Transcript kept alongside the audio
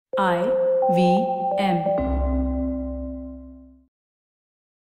IVM.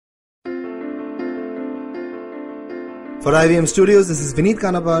 For IVM Studios, this is Vineet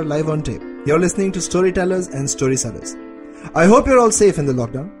Kanapar live on tape. You're listening to Storytellers and Storysellers. I hope you're all safe in the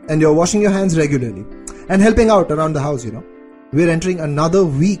lockdown and you're washing your hands regularly and helping out around the house, We're entering another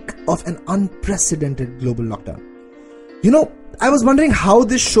week of an unprecedented global lockdown. I was wondering how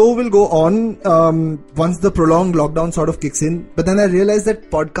this show will go on once the prolonged lockdown sort of kicks in. But then I realized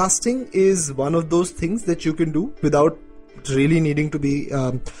that podcasting is one of those things that you can do without really needing to be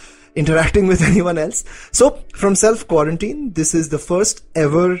interacting with anyone else. So from self-quarantine, this is the first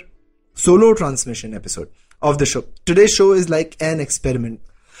ever solo transmission episode of the show. Today's show is like an experiment.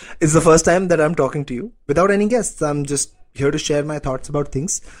 It's the first time that I'm talking to you without any guests. I'm just here to share my thoughts about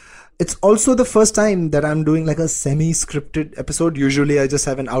things. It's also the first time that I'm doing like a semi-scripted episode. Usually I just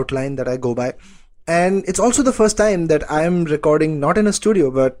have an outline that I go by. And it's also the first time that I'm recording not in a studio,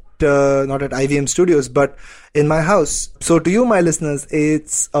 but not at IVM Studios, but in my house. So to you, my listeners,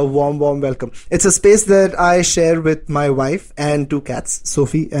 it's a warm welcome. It's a space that I share with my wife and two cats,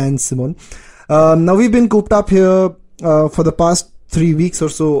 Sophie and Simone. Now we've been cooped up here for the past 3 weeks or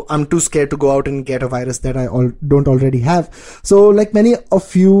so. I'm too scared to go out and get a virus that I don't already have. So like many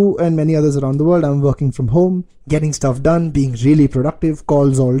of you and many others around the world, I'm working from home, getting stuff done, being really productive,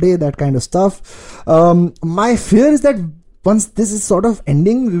 calls all day, that kind of stuff. My fear is that once this is sort of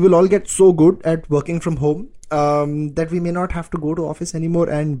ending, we will all get so good at working from home that we may not have to go to office anymore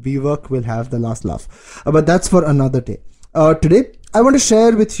and WeWork will have the last laugh. But that's for another day. Today, I want to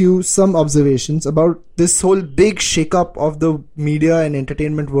share with you some observations about this whole big shakeup of the media and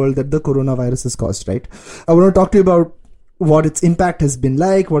entertainment world that the coronavirus has caused, right? I want to talk to you about what its impact has been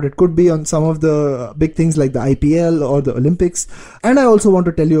like, what it could be on some of the big things like the IPL or the Olympics. And I also want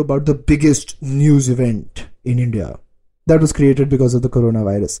to tell you about the biggest news event in India that was created because of the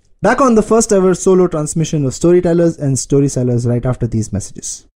coronavirus. Back on the first ever solo transmission of Storytellers and Storysellers right after these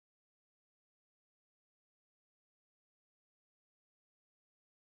messages.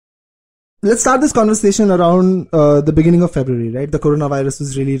 Let's start this conversation around the beginning of February, right? The coronavirus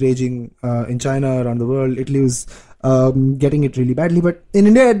was really raging in China, around the world. Italy was getting it really badly. But in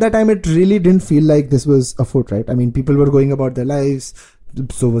India at that time, it really didn't feel like this was afoot, right? I mean, people were going about their lives.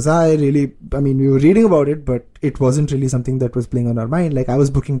 So was I, really. I mean, we were reading about it, but it wasn't really something that was playing on our mind. Like, I was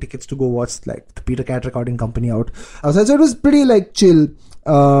booking tickets to go watch like the Peter Cat Recording Company out outside. So it was pretty like chill.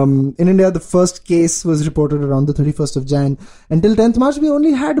 In India, the first case was reported around the 31st of Jan. Until 10th March, we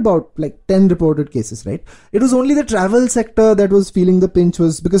only had about like 10 reported cases, right? It was only the travel sector that was feeling the pinch,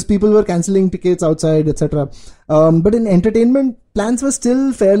 was because people were cancelling tickets outside, etc. But in entertainment, plans were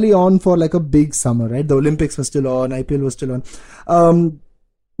still fairly on for like a big summer, right? The Olympics were still on, IPL was still on.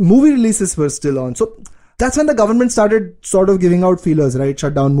 Movie releases were still on. So that's when the government started sort of giving out feelers, right?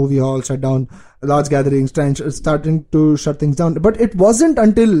 Shut down movie halls, shut down large gatherings, starting to shut things down. But it wasn't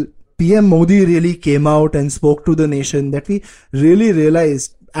until PM Modi really came out and spoke to the nation that we really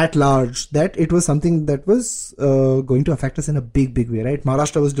realized at large that it was something that was going to affect us in a big way, right?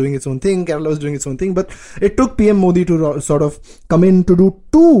 Maharashtra was doing its own thing, Kerala was doing its own thing, but it took PM Modi to sort of come in to do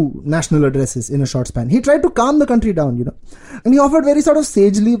 2 national addresses in a short span. He tried to calm the country down, and he offered very sort of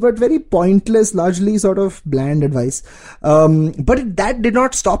sagely but very pointless, largely sort of bland advice. But that did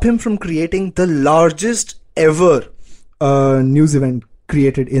not stop him from creating the largest ever news event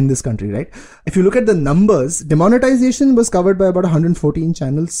created in this country, right? If you look at the numbers, demonetization was covered by about 114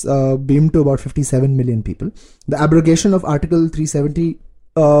 channels, beamed to about 57 million people. The abrogation of Article 370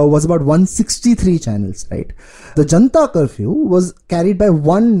 was about 163 channels, right? The Janta curfew was carried by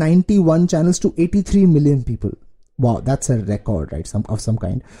 191 channels to 83 million people. Wow, that's a record, right? Of some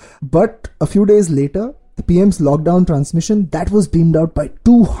kind. But a few days later, the PM's lockdown transmission, that was beamed out by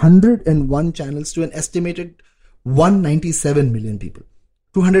 201 channels to an estimated 197 million people.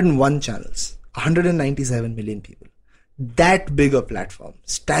 201 channels, 197 million people. That big a platform.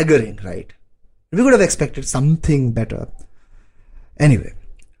 Staggering, right? We could have expected something better. Anyway,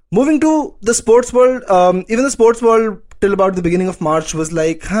 moving to the sports world, even the sports world till about the beginning of March was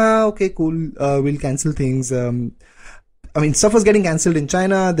like, okay, cool, we'll cancel things. Stuff was getting cancelled in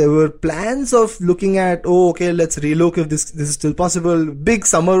China. There were plans of looking at, let's relook if this is still possible. Big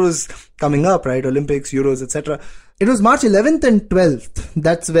summer was coming up, right? Olympics, Euros, etc. It was March 11th and 12th.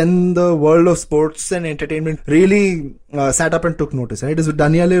 That's when the world of sports and entertainment really sat up and took notice, right? It was with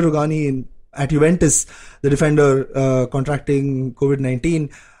Daniele Rugani at Juventus, the defender, contracting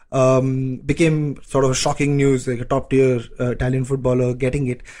COVID-19. became sort of a shocking news, like a top tier Italian footballer getting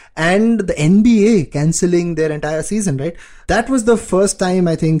it, and the NBA cancelling their entire season, right? That was the first time,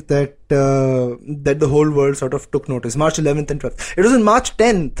 I think, that the whole world sort of took notice. March 11th and 12th. It was on March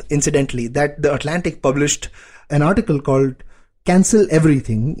 10th, incidentally, that the Atlantic published an article called "Cancel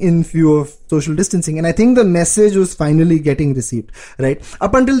Everything in View of Social Distancing." And I think the message was finally getting received, right?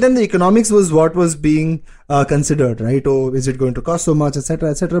 Up until then, the economics was what was being considered, right? Oh, is it going to cost so much, etc.,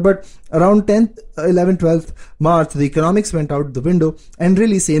 etc. But around 10th, 11th, 12th March, the economics went out the window, and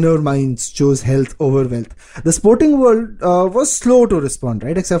really saner minds chose health over wealth. The sporting world was slow to respond,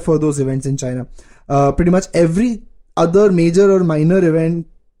 right? Except for those events in China. Pretty much every other major or minor event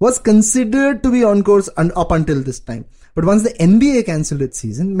was considered to be on course up until this time. But once the NBA cancelled its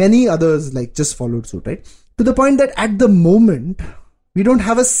season, many others just followed suit, right? To the point that at the moment, we don't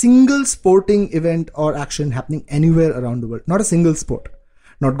have a single sporting event or action happening anywhere around the world. Not a single sport.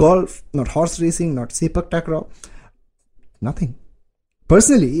 Not golf, not horse racing, not sepak takraw. Nothing.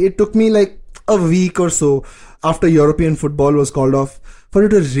 Personally, it took me a week or so after European football was called off for it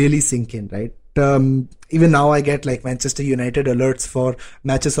to really sink in, right? Even now I get Manchester United alerts for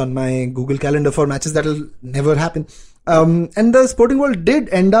matches on my Google Calendar for matches that will never happen. And the sporting world did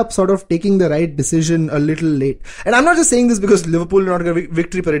end up sort of taking the right decision a little late. And I'm not just saying this because Liverpool did not get a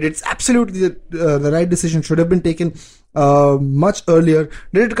victory parade. It's absolutely the right decision. Should have been taken much earlier.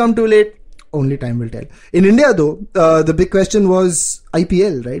 Did it come too late? Only time will tell. In India, though, the big question was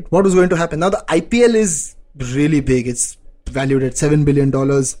IPL, right? What was going to happen? Now, the IPL is really big. It's valued at $7 billion.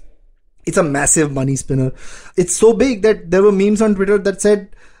 It's a massive money spinner. It's so big that there were memes on Twitter that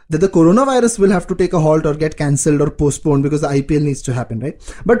said that the coronavirus will have to take a halt or get cancelled or postponed because the IPL needs to happen, right?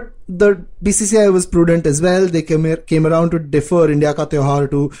 But the BCCI was prudent as well. They came around to defer India Ka Tyohar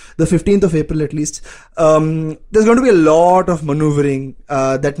to the 15th of April at least. There's going to be a lot of maneuvering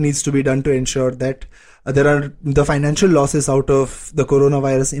that needs to be done to ensure that the financial losses out of the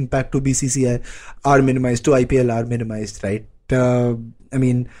coronavirus impact to BCCI are minimized, to IPL are minimized, right?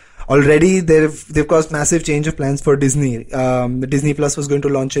 Already they've caused massive change of plans for Disney. Disney Plus was going to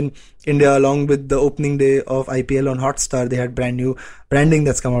launch in India along with the opening day of IPL on Hotstar. They had brand new branding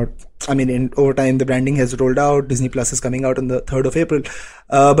that's come out. Over time the branding has rolled out. Disney Plus is coming out on the 3rd of April.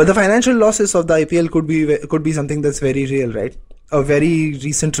 But the financial losses of the IPL could be something that's very real, right? A very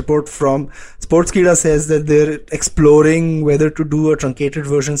recent report from Sportskeeda says that they're exploring whether to do a truncated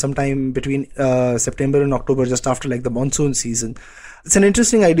version sometime between September and October, just after the monsoon season. It's an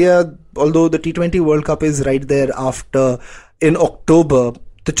interesting idea, although the T20 World Cup is right there after in October.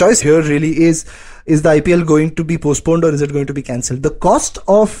 The choice here really is the IPL going to be postponed or is it going to be cancelled? The cost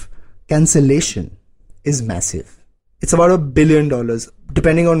of cancellation is massive. It's about $1 billion.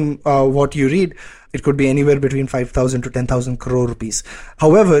 Depending on what you read, it could be anywhere between 5,000 to 10,000 crore rupees.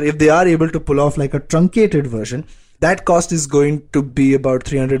 However, if they are able to pull off a truncated version, that cost is going to be about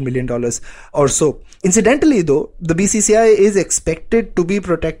 $300 million or so. Incidentally, though, the BCCI is expected to be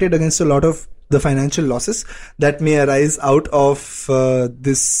protected against a lot of the financial losses that may arise out of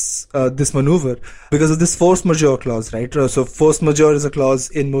this maneuver because of this force majeure clause, right? So force majeure is a clause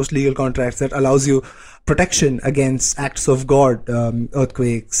in most legal contracts that allows you protection against acts of God,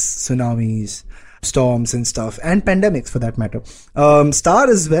 earthquakes, tsunamis, storms and stuff, and pandemics for that matter. Star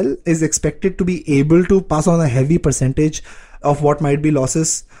as well is expected to be able to pass on a heavy percentage of what might be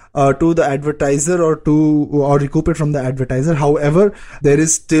losses to the advertiser or recoup it from the advertiser. However, there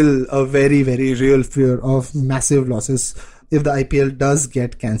is still a very, very real fear of massive losses if the IPL does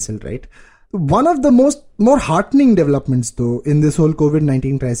get cancelled, right? One of the more heartening developments, though, in this whole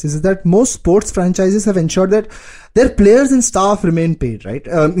COVID-19 crisis is that most sports franchises have ensured that their players and staff remain paid, right?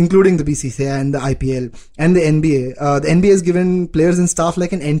 Including the BCCI and the IPL and the NBA. The NBA has given players and staff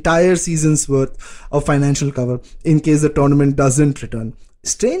an entire season's worth of financial cover in case the tournament doesn't return.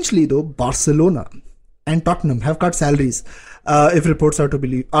 Strangely, though, Barcelona and Tottenham have cut salaries, if reports are to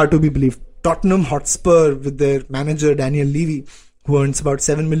be believed. Tottenham Hotspur, with their manager Daniel Levy, who earns about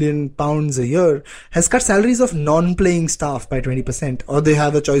 £7 million a year, has cut salaries of non-playing staff by 20%, or they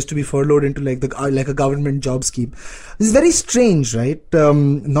have a choice to be furloughed into a government job scheme. This is very strange, right?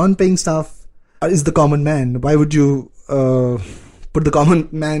 Non-paying staff is the common man. Why would you put the common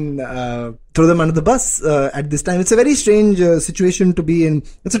man, throw them under the bus at this time? It's a very strange situation to be in.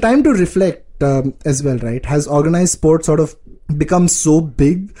 It's a time to reflect as well, right? Has organized sport sort of become so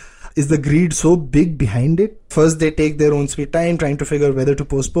big? Is the greed so big behind it? First, they take their own sweet time trying to figure whether to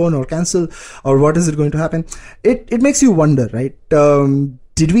postpone or cancel or what is it going to happen. It makes you wonder, right?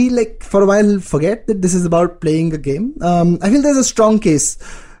 Did we for a while forget that this is about playing a game? I feel there's a strong case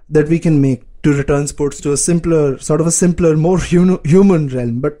that we can make to return sports to a simpler, more human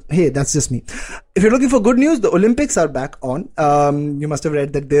realm. But hey, that's just me. If you're looking for good news, the Olympics are back on. You must have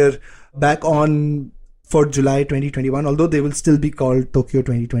read that they're back on for July 2021, although they will still be called Tokyo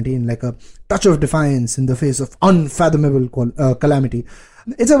 2020 in like a touch of defiance in the face of unfathomable calamity.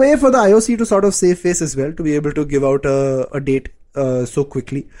 It's a way for the IOC to sort of save face as well, to be able to give out a date so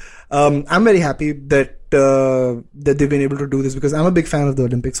quickly. I'm very happy that they've been able to do this, because I'm a big fan of the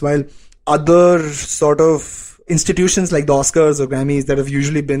Olympics. While other sort of institutions like the Oscars or Grammys that have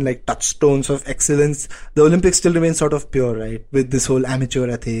usually been like touchstones of excellence, the Olympics still remains sort of pure, right? With this whole amateur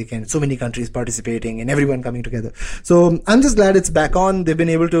ethic and so many countries participating and everyone coming together. So I'm just glad it's back on. They've been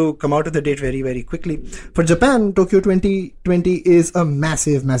able to come out with the date very, very quickly. For Japan, Tokyo 2020 is a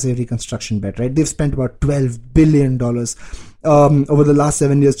massive, massive reconstruction bet, right? They've spent about $12 billion over the last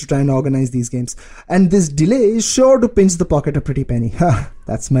 7 years to try and organize these games. And this delay is sure to pinch the pocket a pretty penny.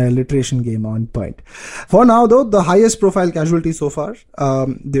 That's my alliteration game on point. For now, though, the highest profile casualty so far,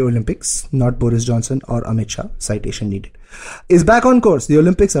 the Olympics, not Boris Johnson or Amit Shah, citation needed, is back on course. The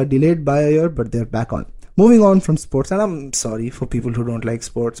Olympics are delayed by a year, but they're back on. Moving on from sports, and I'm sorry for people who don't like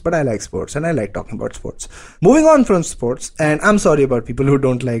sports, but I like sports and I like talking about sports. Moving on from sports, and I'm sorry about people who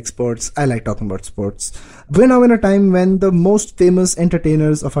don't like sports, I like talking about sports. We're now in a time when the most famous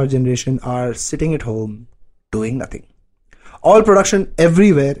entertainers of our generation are sitting at home doing nothing. All production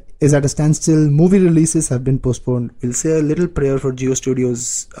everywhere is at a standstill. Movie releases have been postponed. We'll say a little prayer for Jio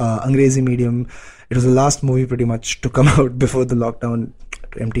Studios' Angrezi Medium. It was the last movie pretty much to come out before the lockdown.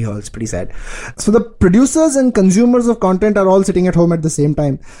 Empty halls, pretty sad. So the producers and consumers of content are all sitting at home at the same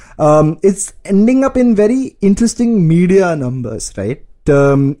time. It's ending up in very interesting media numbers, right?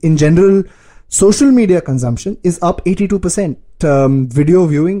 In general, social media consumption is up 82%. Video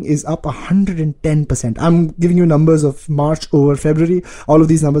viewing is up 110%. I'm giving you numbers of March over February. All of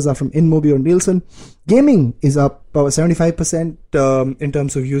these numbers are from InMobi or Nielsen. Gaming is up about 75% in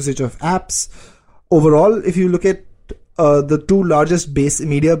terms of usage of apps. Overall, if you look at the two largest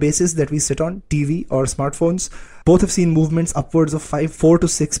media bases that we sit on, TV or smartphones, both have seen movements upwards of 4 to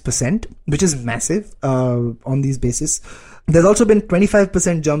 6%, which is massive on these bases. There's also been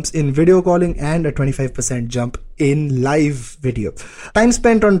 25% jumps in video calling and a 25% jump in live video. Time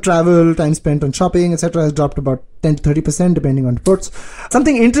spent on travel, time spent on shopping, etc. has dropped about 10 to 30% depending on reports.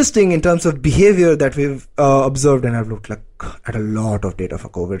 Something interesting in terms of behavior that we've observed, and I've looked at a lot of data for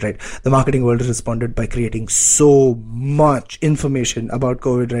COVID, right? The marketing world has responded by creating so much information about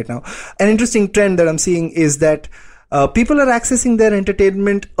COVID right now. An interesting trend that I'm seeing is that people are accessing their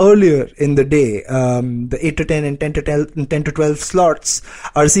entertainment earlier in the day. The 8 to 10 and 10 to 12 slots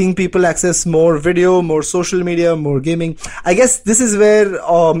are seeing people access more video, more social media, more gaming. I guess this is where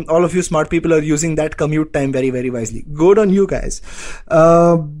all of you smart people are using that commute time very, very wisely. Good on you guys.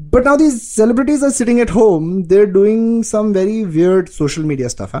 But now these celebrities are sitting at home. They're doing some very weird social media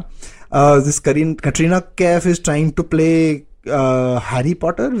stuff. This Katrina Kaif is trying to play Harry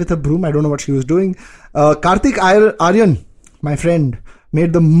Potter with a broom. I don't know what she was doing. Karthik Aryan, my friend,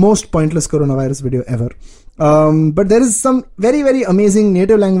 made the most pointless coronavirus video ever. But there is some very, very amazing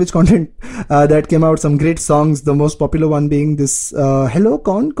native language content that came out, some great songs, the most popular one being this Hello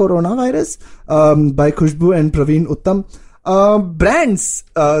Con Coronavirus by Khushbu and Praveen Uttam. Brands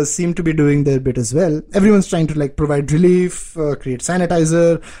seem to be doing their bit as well. Everyone's trying to provide relief, create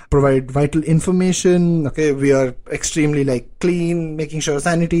sanitizer, provide vital information. Okay, we are extremely clean, making sure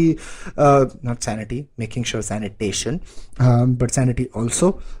sanity, not sanity, making sure sanitation, but sanity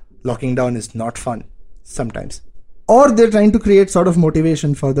also. Locking down is not fun sometimes. Or they're trying to create sort of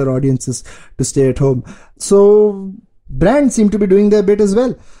motivation for their audiences to stay at home. So brands seem to be doing their bit as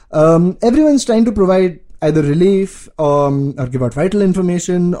well. Everyone's trying to provide either relief or give out vital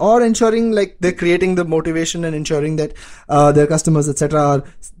information, or ensuring they're creating the motivation and ensuring that their customers, etc., are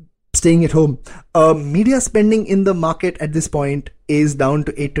staying at home. Media spending in the market at this point is down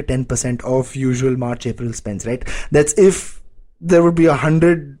to 8 to 10% of usual March-April spends, right? That's if there would be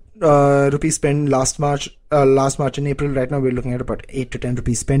 100 rupees spend last March and April. Right now we're looking at about 8 to 10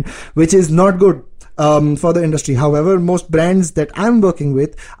 rupees spend, which is not good for the industry. However, most brands that I'm working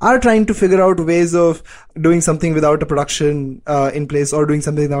with are trying to figure out ways of doing something without a production in place, or doing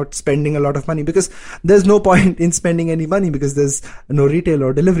something without spending a lot of money, because there's no point in spending any money because there's no retail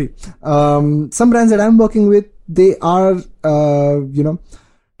or delivery. Some brands that I'm working with, they are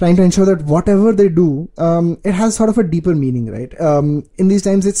trying to ensure that whatever they do, it has sort of a deeper meaning, right? In these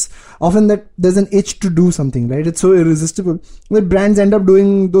times, it's often that there's an itch to do something, right? It's so irresistible that brands end up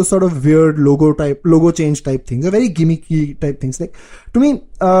doing those sort of weird logo change type things, or very gimmicky type things. To me,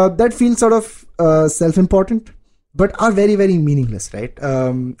 that feels sort of self-important. but are very, very meaningless, right?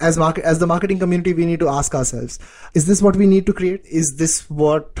 As the marketing community, we need to ask ourselves, is this what we need to create? Is this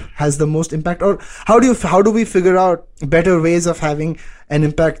what has the most impact? Or how do we figure out better ways of having an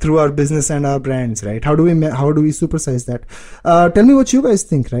impact through our business and our brands, right? How do we supersize that? Tell me what you guys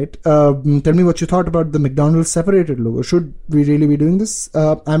think, right? Tell me what you thought about the McDonald's separated logo. Should we really be doing this?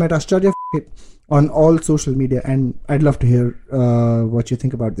 I'm at Ashcharya on all social media, and I'd love to hear what you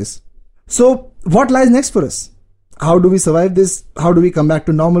think about this. So what lies next for us? How do we survive this? How do we come back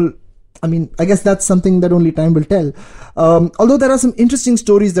to normal? I mean, I guess that's something that only time will tell. Although there are some interesting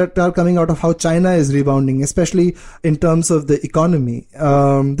stories that are coming out of how China is rebounding, especially in terms of the economy.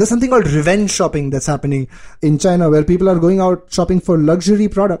 There's something called revenge shopping that's happening in China, where people are going out shopping for luxury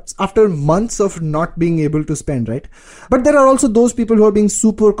products after months of not being able to spend, right? But there are also those people who are being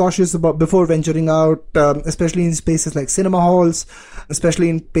super cautious before venturing out, especially in spaces like cinema halls, especially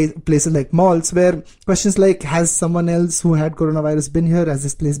in places like malls, where questions like, has someone else who had coronavirus been here? Has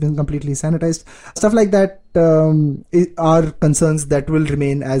this place been completely sanitized? Stuff like that are concerns that will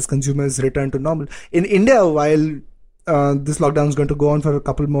remain as consumers return to normal. In India, while this lockdown is going to go on for a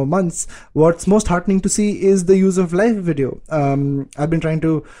couple more months, what's most heartening to see is the use of live video. I've been trying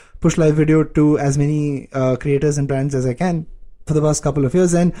to push live video to as many creators and brands as I can for the past couple of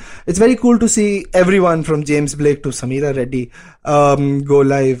years, and it's very cool to see everyone from James Blake to Samira Reddy go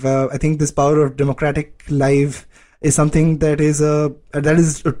live. I think this power of democratic live is something that is a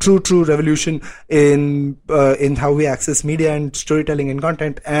true revolution in how we access media and storytelling and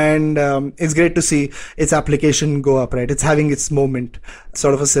content, and it's great to see its application go up, right? It's having its moment,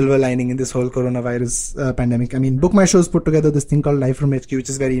 sort of a silver lining in this whole coronavirus pandemic. I mean, Book My Show's put together this thing called Live from HQ, which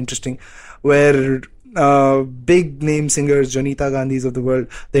is very interesting, where big name singers, Jonita Gandhis of the world,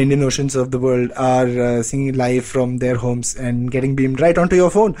 the Indian Oceans of the world, are singing live from their homes and getting beamed right onto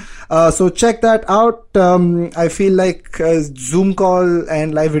your phone. So check that out. I feel like Zoom call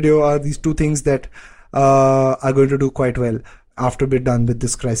and live video are these two things that are going to do quite well after we're done with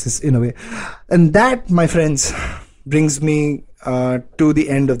this crisis, in a way. And that, my friends, brings me to the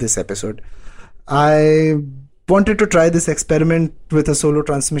end of this episode. I wanted to try this experiment with a solo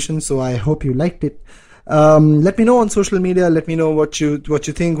transmission, so I hope you liked it. Let me know on social media. Let me know what you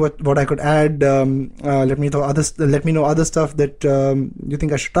think, what I could add. Let me know other stuff that you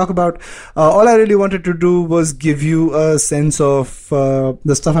think I should talk about. All I really wanted to do was give you a sense of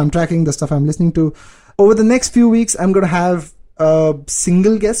the stuff I'm tracking, the stuff I'm listening to. Over the next few weeks, I'm going to have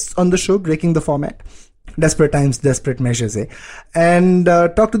single guests on the show, breaking the format. Desperate times, desperate measures, and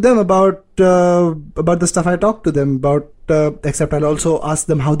talk to them about the stuff I talk to them about. Except I'll also ask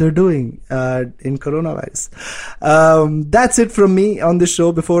them how they're doing in coronavirus. That's it from me on this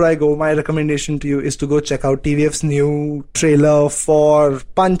show. Before I go, my recommendation to you is to go check out TVF's new trailer for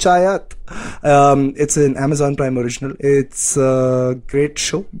Panchayat. It's an Amazon Prime original. It's a great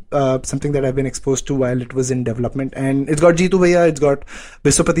show, something that I've been exposed to while it was in development. And it's got Jeetu Bhaiya, it's got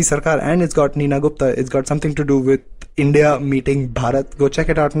Biswapati Sarkar, and it's got Neena Gupta. It's got something to do with India meeting Bharat. Go check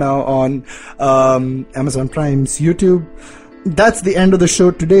it out now on Amazon Prime's YouTube. That's the end of the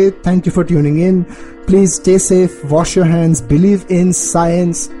show today. Thank you for tuning in. Please stay safe, wash your hands, believe in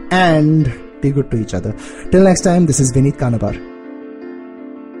science, and be good to each other. Till next time, this is Vineet Kanabar.